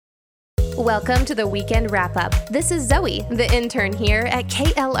Welcome to the Weekend Wrap-Up. This is Zoe, the intern here at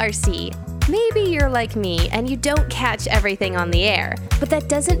KLRC. Maybe you're like me and you don't catch everything on the air, but that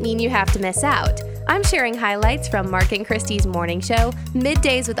doesn't mean you have to miss out. I'm sharing highlights from Mark and Christy's morning show,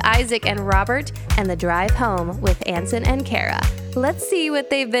 Middays with Isaac and Robert, and The Drive Home with Ansen and Kara. Let's see what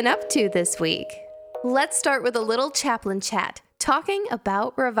they've been up to this week. Let's start with a little Chaplain chat, talking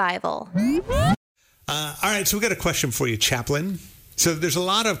about revival. All right, so we got a question for you, Chaplain. So there's a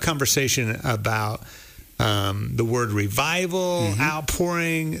lot of conversation about the word revival,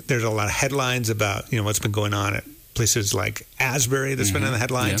 outpouring. There's a lot of headlines about, what's been going on at places like Asbury that's been in the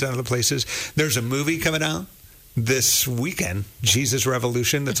headlines and other places. There's a movie coming out this weekend, Jesus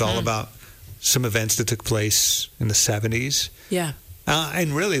Revolution, that's all about some events that took place in the 70s. Yeah.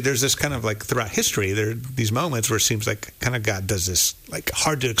 And really, there's this kind of like throughout history, there are these moments where it seems like kind of God does this like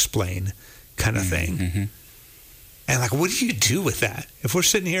hard to explain kind of thing. And like, what do you do with that? If we're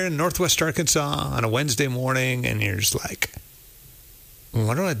sitting here in Northwest Arkansas on a Wednesday morning and you're just like,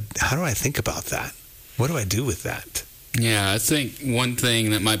 how do I think about that? What do I do with that? Yeah, I think one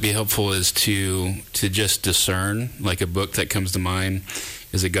thing that might be helpful is to just discern. Like a book that comes to mind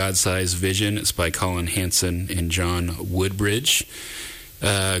is A God-Sized Vision. It's by Colin Hansen and John Woodbridge.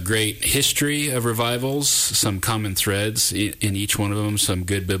 Great history of revivals, some common threads in each one of them, some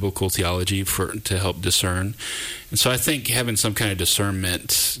good biblical theology to help discern. And so I think having some kind of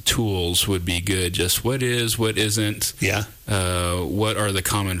discernment tools would be good. Just what is, what isn't, what are the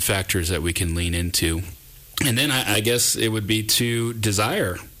common factors that we can lean into. And then I guess it would be to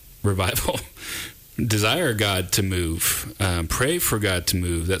desire revival. Desire God to move. Pray for God to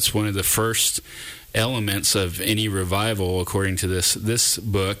move. That's one of the first elements of any revival, according to this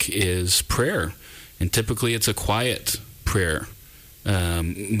book, is prayer. And typically it's a quiet prayer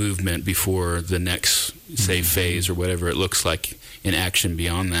movement before the next, say, phase or whatever it looks like in action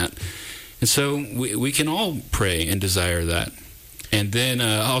beyond that. And so we can all pray and desire that. And then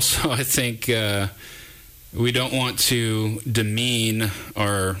also I think we don't want to demean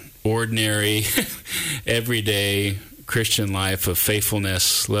our ordinary, everyday Christian life of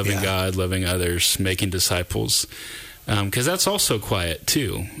faithfulness, loving God, loving others, making disciples, because that's also quiet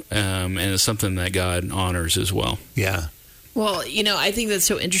too, and it's something that God honors as well. Yeah. Well, I think that's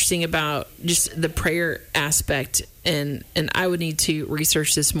so interesting about just the prayer aspect, and I would need to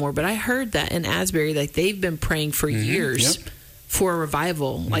research this more, but I heard that in Asbury, like they've been praying for years for a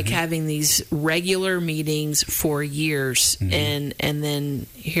revival, like having these regular meetings for years, and then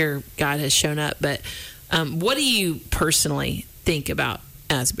here God has shown up. But what do you personally think about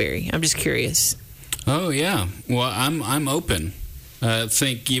Asbury? I'm just curious. Oh yeah, well I'm open. I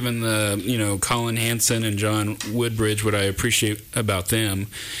think even the Colin Hansen and John Woodbridge, what I appreciate about them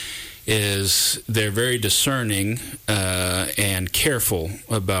is they're very discerning and careful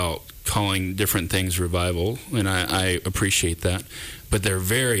about calling different things revival, and I appreciate that. But they're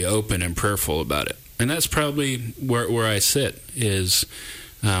very open and prayerful about it, and that's probably where I sit. Is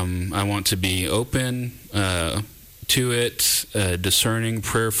I want to be open to it, discerning,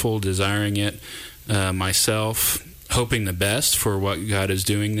 prayerful, desiring it myself, hoping the best for what God is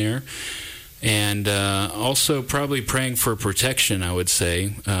doing there, and also probably praying for protection, I would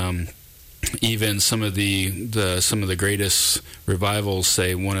say. Even some of the greatest revivals,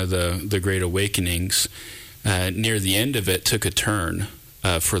 say one of the great awakenings, near the end of it took a turn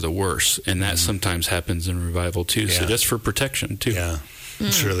for the worse, and that sometimes happens in revival too. So just for protection too. Yeah.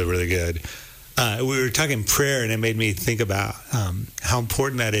 It's really, really good. We were talking prayer, and it made me think about how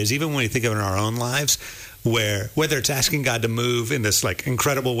important that is, even when you think of it in our own lives, where whether it's asking God to move in this like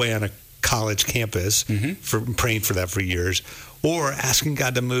incredible way on a college campus, for praying for that for years, or asking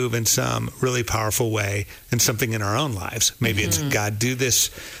God to move in some really powerful way in something in our own lives. Maybe it's, God, do this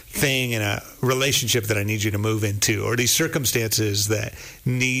thing in a relationship that I need you to move into, or these circumstances that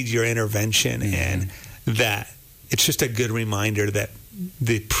need your intervention, and that it's just a good reminder that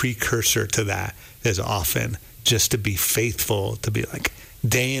the precursor to that is often just to be faithful, to be like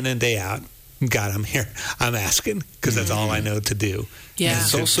day in and day out, God, I'm here, I'm asking, because that's all I know to do. Yeah.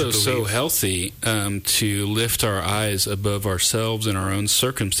 It's also so healthy to lift our eyes above ourselves and our own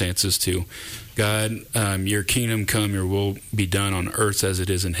circumstances to God, your kingdom come, your will be done on earth as it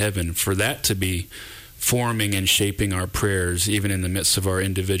is in heaven. For that to be forming and shaping our prayers, even in the midst of our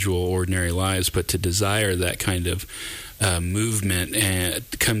individual ordinary lives, but to desire that kind of movement and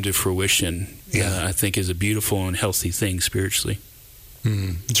come to fruition, I think is a beautiful and healthy thing spiritually.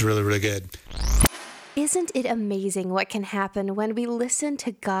 It's really, really good. Isn't it amazing what can happen when we listen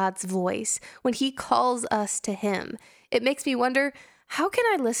to God's voice, when He calls us to Him? It makes me wonder, how can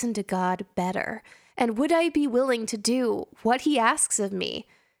I listen to God better? And would I be willing to do what He asks of me?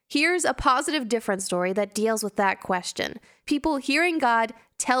 Here's a positive different story that deals with that question. People hearing God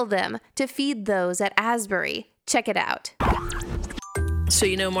tell them to feed those at Asbury. Check it out.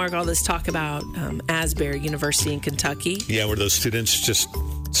 So, Mark, all this talk about Asbury University in Kentucky. Yeah, where those students just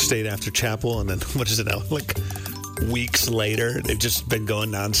stayed after chapel, and then, what is it now, like weeks later, they've just been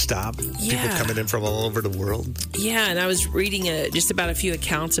going nonstop. Yeah. People coming in from all over the world. Yeah, and I was reading just about a few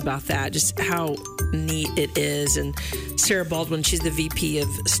accounts about that, just how neat it is. And Sarah Baldwin, she's the VP of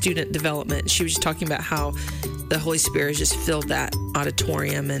Student Development. She was just talking about how the Holy Spirit has just filled that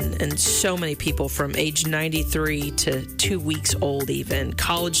auditorium, and so many people from age 93 to 2 weeks old, even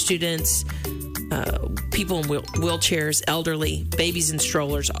college students, people in wheelchairs, elderly, babies in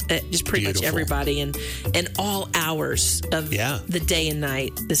strollers, just pretty much everybody, and all hours of the day and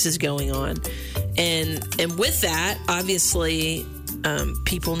night this is going on. And with that, obviously,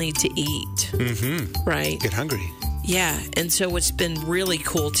 people need to eat, right? Get hungry. Yeah, and so what's been really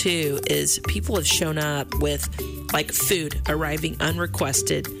cool, too, is people have shown up with, like, food arriving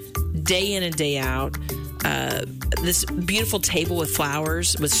unrequested, day in and day out. This beautiful table with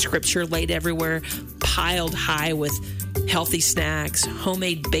flowers, with scripture laid everywhere, piled high with healthy snacks,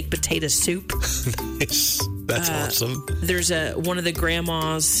 homemade baked potato soup. Nice. That's awesome. There's one of the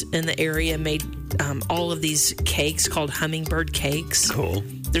grandmas in the area made all of these cakes called hummingbird cakes. Cool.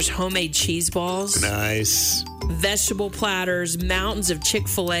 There's homemade cheese balls. Nice. Vegetable platters, mountains of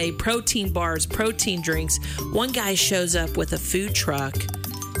Chick-fil-A, protein bars, protein drinks. One guy shows up with a food truck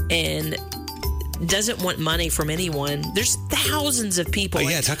and doesn't want money from anyone. There's thousands of people. Oh,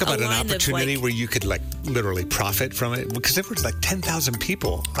 yeah, talk about an opportunity where you could literally profit from it, because there was 10,000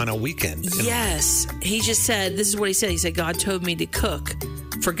 people on a weekend. Yes. He just said, this is what he said. He said, God told me to cook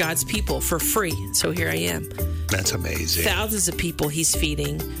for God's people for free. So here I am. That's amazing. Thousands of people he's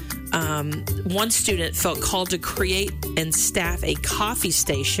feeding. One student felt called to create and staff a coffee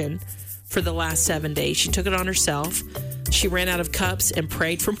station for the last 7 days. She took it on herself. She ran out of cups and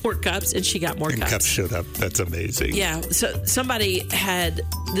prayed for more cups, and she got more cups. Cups showed up. That's amazing. Yeah. So somebody had,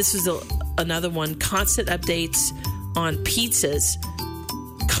 this is another one, constant updates on pizzas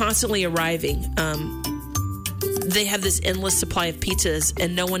constantly arriving. They have this endless supply of pizzas,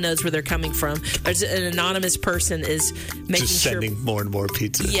 and no one knows where they're coming from. There's an anonymous person is making just sending more and more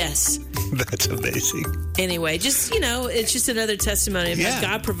pizzas. Yes. That's amazing. Anyway, just, it's just another testimony of how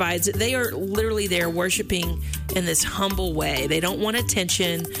God provides it. They are literally there worshiping in this humble way. They don't want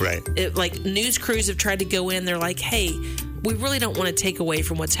attention. Right. Like news crews have tried to go in. They're like, hey, we really don't want to take away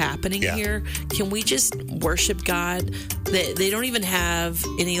from what's happening here. Can we just worship God? They don't even have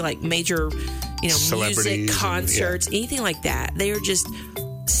any major, music, concerts, anything like that. They are just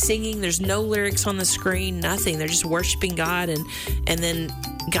singing. There's no lyrics on the screen, nothing. They're just worshiping God, and then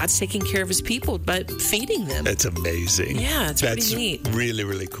God's taking care of his people by feeding them. That's amazing. Yeah, it's pretty neat. Really,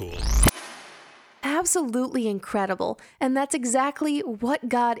 really cool. Absolutely incredible. And that's exactly what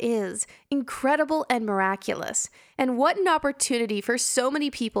God is. Incredible and miraculous. And what an opportunity for so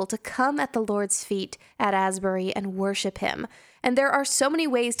many people to come at the Lord's feet at Asbury and worship him. And there are so many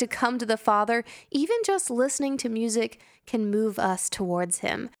ways to come to the Father. Even just listening to music can move us towards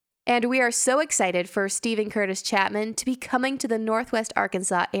him. And we are so excited for Stephen Curtis Chapman to be coming to the Northwest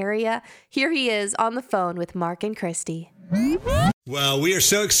Arkansas area. Here he is on the phone with Mark and Christy. Well, we are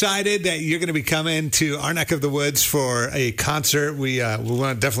so excited that you're going to be coming to our neck of the woods for a concert. We want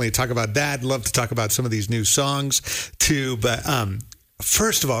to definitely talk about that. Love to talk about some of these new songs too. But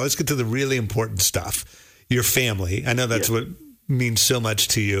first of all, let's get to the really important stuff. Your family. I know that's what means so much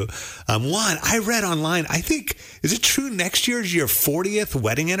to you. One, I read online, I think, is it true next year is your 40th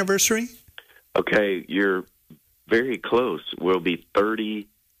wedding anniversary? Okay, you're very close. We'll be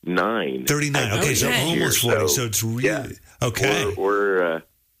 39. 39. Okay, so almost 40. So it's really okay. We're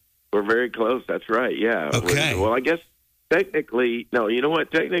very close. That's right. Yeah. Okay. Well, I guess technically, no. You know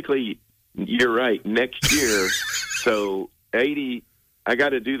what? Technically, you're right. Next year, so 80. I got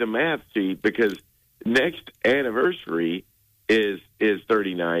to do the math, see, because next anniversary is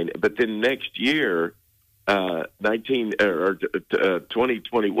 39, but then next year,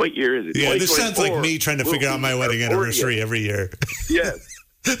 2020. What year is it? Yeah, this sounds like me trying to figure out my wedding anniversary every year. Yes.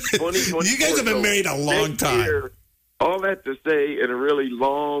 2024. You guys have been married a long time. Year, all that to say, in a really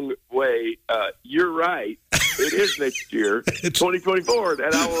long way, you're right. It is next year, 2024,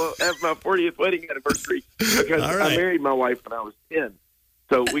 that I will have my 40th wedding anniversary, because I married my wife when I was 10.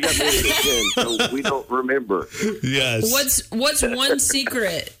 So we got married at 10, so we don't remember. Yes. What's one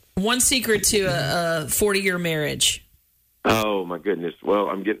secret? One secret to a 40-year marriage? Oh my goodness! Well,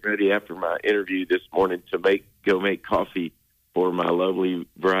 I'm getting ready after my interview this morning to go make coffee for my lovely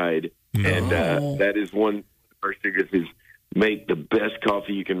bride, and that is one of our secrets. Is make the best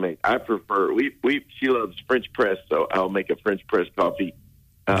coffee you can make. I prefer, she loves French press, so I'll make a French press coffee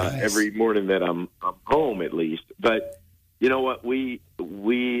Nice. every morning that I'm home at least. But you know what? We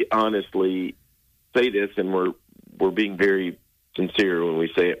honestly say this, and we're being very sincere when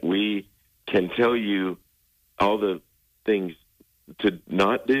we say it. We can tell you all the things to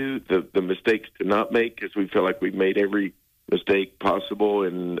not do, the mistakes to not make, because we feel like we've made every mistake possible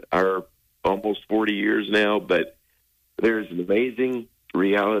in our almost 40 years now. But there's an amazing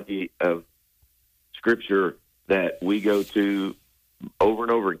reality of Scripture that we go to over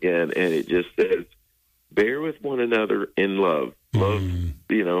and over again, and it just says, bear with one another in love. Love,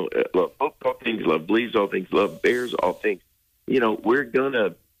 love hopes all things, love believes all things, love bears all things. We're going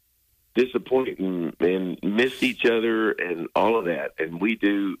to disappoint and miss each other and all of that, and we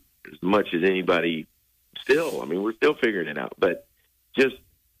do as much as anybody still. I mean, we're still figuring it out, but just,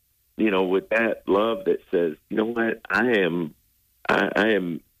 with that love that says, you know what, I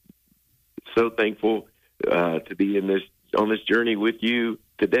am so thankful to be on this journey with you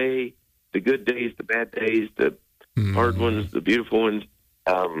today, the good days, the bad days, the hard ones, the beautiful ones.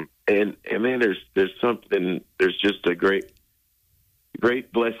 And man, there's just a great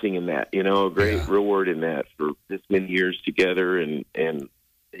blessing in that, a great reward in that for this many years together, and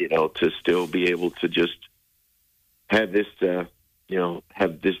to still be able to just have this,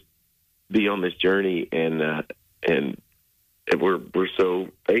 have this be on this journey, and we're so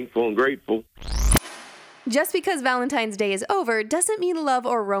thankful and grateful. Just because Valentine's Day is over doesn't mean love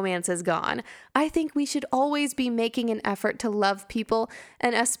or romance is gone. I think we should always be making an effort to love people,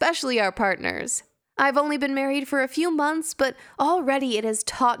 and especially our partners. I've only been married for a few months, but already it has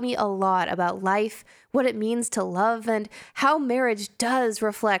taught me a lot about life, what it means to love, and how marriage does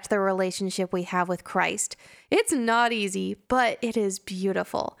reflect the relationship we have with Christ. It's not easy, but it is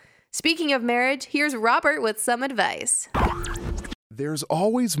beautiful. Speaking of marriage, here's Robert with some advice. There's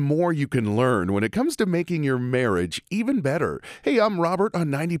always more you can learn when it comes to making your marriage even better. Hey, I'm Robert on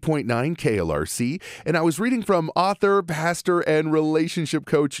 90.9 KLRC, and I was reading from author, pastor, and relationship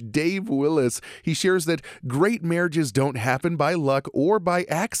coach Dave Willis. He shares that great marriages don't happen by luck or by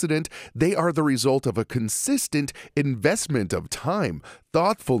accident. They are the result of a consistent investment of time,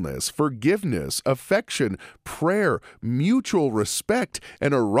 thoughtfulness, forgiveness, affection, prayer, mutual respect,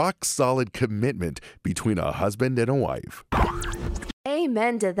 and a rock-solid commitment between a husband and a wife.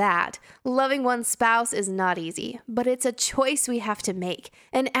 Amen to that. Loving one's spouse is not easy, but it's a choice we have to make,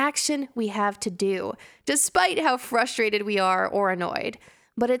 an action we have to do, despite how frustrated we are or annoyed.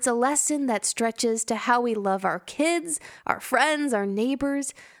 But it's a lesson that stretches to how we love our kids, our friends, our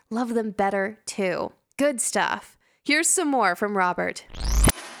neighbors, love them better too. Good stuff. Here's some more from Robert.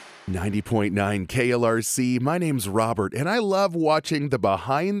 90.9 KLRC. My name's Robert, and I love watching the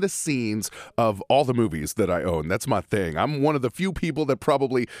behind the scenes of all the movies that I own. That's my thing. I'm one of the few people that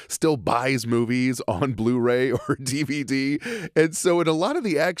probably still buys movies on Blu-ray or DVD. And so in a lot of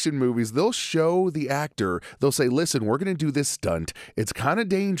the action movies, they'll show the actor, they'll say, listen, we're going to do this stunt. It's kind of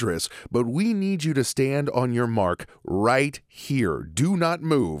dangerous, but we need you to stand on your mark right here. Do not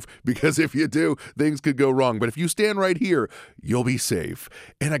move, because if you do, things could go wrong. But if you stand right here, you'll be safe.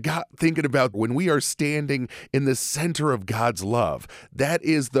 And I got thinking about when we are standing in the center of God's love, that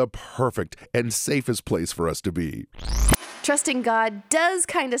is the perfect and safest place for us to be. Trusting God does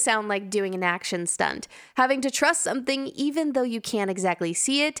kind of sound like doing an action stunt. Having to trust something even though you can't exactly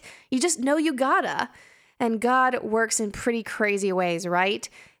see it, you just know you gotta. And God works in pretty crazy ways, right?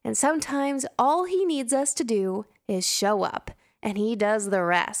 And sometimes all he needs us to do is show up, and he does the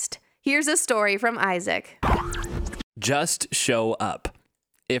rest. Here's a story from Isaac. Just show up.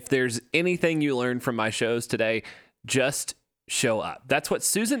 If there's anything you learn from my shows today, just show up. That's what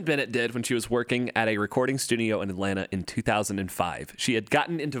Susan Bennett did when she was working at a recording studio in Atlanta in 2005. She had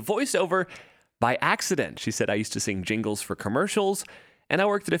gotten into voiceover by accident. She said, I used to sing jingles for commercials, and I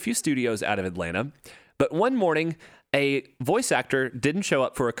worked at a few studios out of Atlanta. But one morning, a voice actor didn't show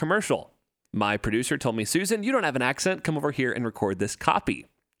up for a commercial. My producer told me, Susan, you don't have an accent. Come over here and record this copy.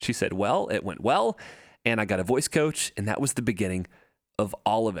 She said, well, it went well, and I got a voice coach, and that was the beginning of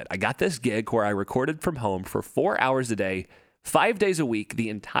all of it. I got this gig where I recorded from home for 4 hours a day, 5 days a week, the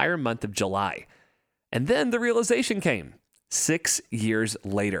entire month of July. And then the realization came. 6 years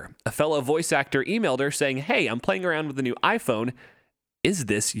later, a fellow voice actor emailed her saying, hey, I'm playing around with the new iPhone. Is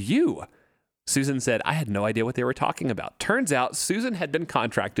this you? Susan said, I had no idea what they were talking about. Turns out Susan had been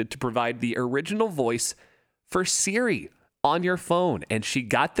contracted to provide the original voice for Siri on your phone. And she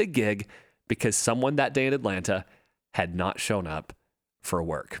got the gig because someone that day in Atlanta had not shown up for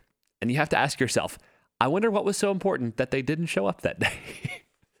work. And you have to ask yourself, I wonder what was so important that they didn't show up that day.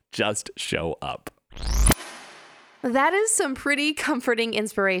 Just show up. That is some pretty comforting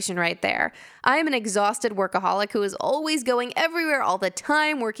inspiration right there. I am an exhausted workaholic who is always going everywhere all the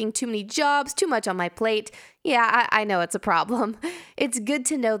time, working too many jobs, too much on my plate. Yeah, I know it's a problem. It's good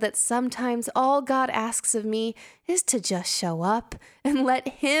to know that sometimes all God asks of me is to just show up and let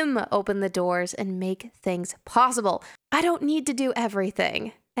Him open the doors and make things possible. I don't need to do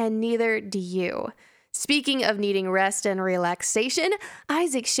everything, and neither do you. Speaking of needing rest and relaxation,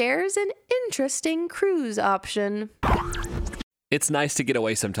 Isaac shares an interesting cruise option. It's nice to get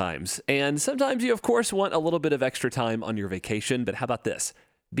away sometimes. And sometimes you, of course, want a little bit of extra time on your vacation. But how about this?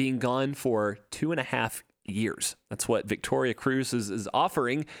 Being gone for 2.5 years. That's what Victoria Cruises is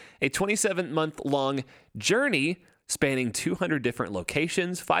offering. A 27-month-long journey spanning 200 different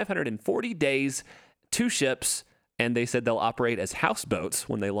locations, 540 days, 2 ships. And they said they'll operate as houseboats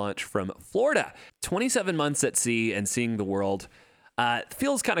when they launch from Florida. 27 months at sea and seeing the world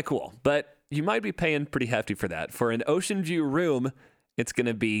feels kind of cool, but you might be paying pretty hefty for that. For an ocean view room, it's going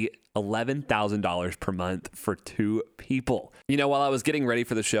to be $11,000 per month for 2 people. You know, while I was getting ready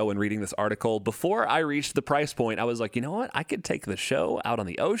for the show and reading this article, before I reached the price point, I was like, you know what? I could take the show out on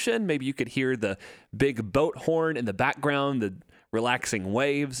the ocean. Maybe you could hear the big boat horn in the background, the relaxing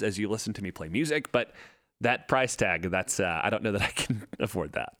waves as you listen to me play music, but that price tag, that's I don't know that I can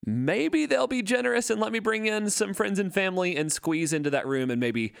afford that. Maybe they'll be generous and let me bring in some friends and family and squeeze into that room and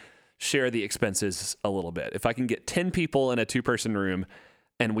maybe share the expenses a little bit. If I can get 10 people in a 2-person room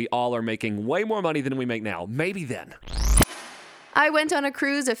and we all are making way more money than we make now, maybe then. I went on a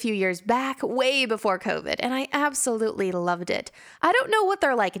cruise a few years back, way before COVID, and I absolutely loved it. I don't know what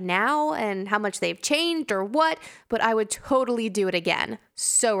they're like now and how much they've changed or what, but I would totally do it again.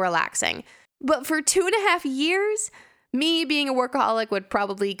 So relaxing. But for 2.5 years, me being a workaholic would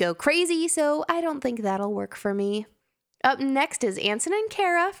probably go crazy, so I don't think that'll work for me. Up next is Ansen and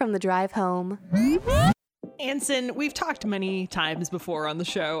Kara from The Drive Home. Ansen, we've talked many times before on the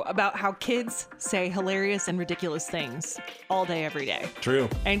show about how kids say hilarious and ridiculous things all day, every day. True.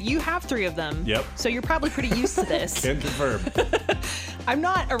 And you have 3 of them. Yep. So you're probably pretty used to this. Can confirm. I'm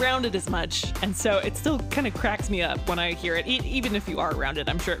not around it as much, and so it still kind of cracks me up when I hear it. Even if you are around it,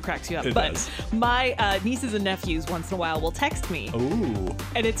 I'm sure it cracks you up. It does. My nieces and nephews once in a while will text me. Ooh.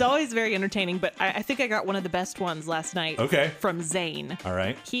 And it's always very entertaining, but I think I got one of the best ones last night. Okay. From Zane. All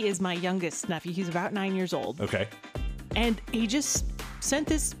right. He is my youngest nephew. He's about 9 years old. Okay. And he just sent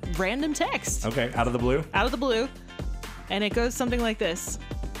this random text. Okay. Out of the blue? Out of the blue. And it goes something like this.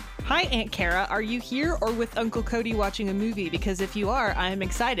 Hi, Aunt Kara. Are you here or with Uncle Cody watching a movie? Because if you are, I am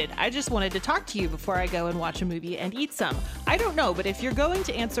excited. I just wanted to talk to you before I go and watch a movie and eat some. I don't know, but if you're going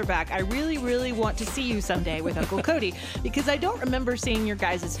to answer back, I really, really want to see you someday with Uncle Cody because I don't remember seeing your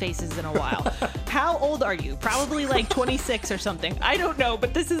guys' faces in a while. How old are you? Probably like 26 or something. I don't know,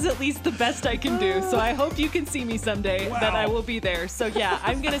 but this is at least the best I can do. So I hope you can see me someday, that I will be there. So yeah,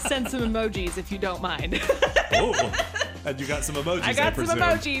 I'm going to send some emojis if you don't mind. Oh, and you got some emojis, I got some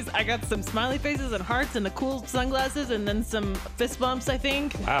emojis. I got some smiley faces and hearts and the cool sunglasses and then some fist bumps, I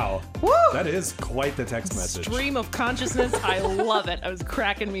think. Wow. Woo! That is quite the text message. Stream of consciousness. I love it. It was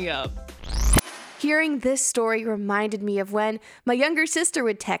cracking me up. Hearing this story reminded me of when my younger sister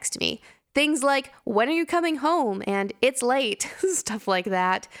would text me. Things like, when are you coming home? And it's late. Stuff like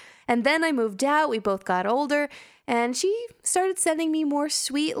that. And then I moved out. We both got older. And she started sending me more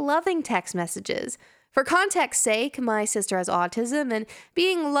sweet, loving text messages. For context's sake, my sister has autism, and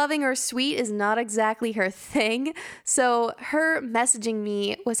being loving or sweet is not exactly her thing. So her messaging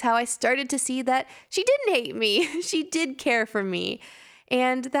me was how I started to see that she didn't hate me. She did care for me.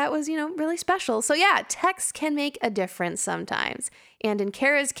 And that was, really special. So yeah, texts can make a difference sometimes. And in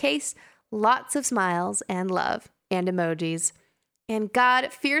Kara's case, lots of smiles and love and emojis. And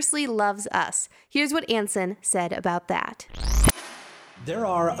God fiercely loves us. Here's what Ansen said about that. There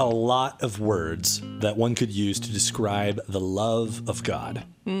are a lot of words that one could use to describe the love of God.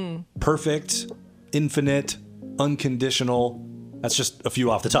 Perfect, infinite, unconditional. That's just a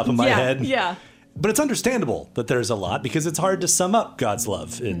few off the top of my head. Yeah. But it's understandable that there's a lot because it's hard to sum up God's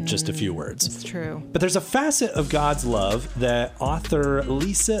love in just a few words. It's true. But there's a facet of God's love that author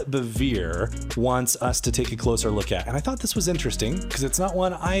Lisa Bevere wants us to take a closer look at. And I thought this was interesting because it's not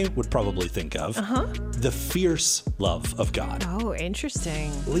one I would probably think of. The fierce love of God. Oh,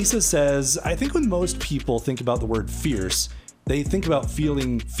 interesting. Lisa says, I think when most people think about the word fierce, they think about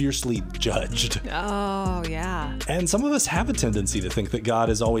feeling fiercely judged. Oh, yeah. And some of us have a tendency to think that God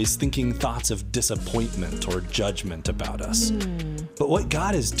is always thinking thoughts of disappointment or judgment about us. But what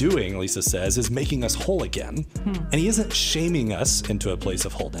God is doing, Lisa says, is making us whole again. And he isn't shaming us into a place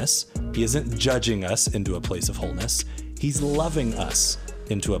of wholeness. He isn't judging us into a place of wholeness. He's loving us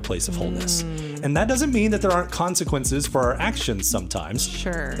into a place of wholeness. And that doesn't mean that there aren't consequences for our actions sometimes.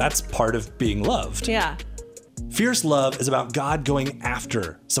 Sure. That's part of being loved. Yeah. Fierce love is about God going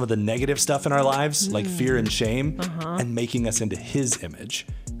after some of the negative stuff in our lives, like fear and shame, and making us into his image,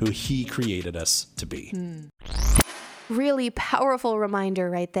 who he created us to be. Really powerful reminder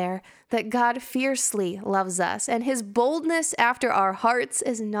right there that God fiercely loves us, and his boldness after our hearts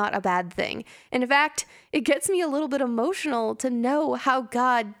is not a bad thing. In fact, it gets me a little bit emotional to know how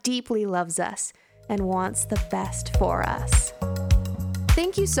God deeply loves us and wants the best for us.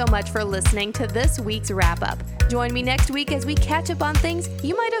 Thank you so much for listening to this week's wrap-up. Join me next week as we catch up on things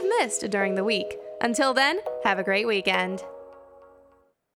you might have missed during the week. Until then, have a great weekend.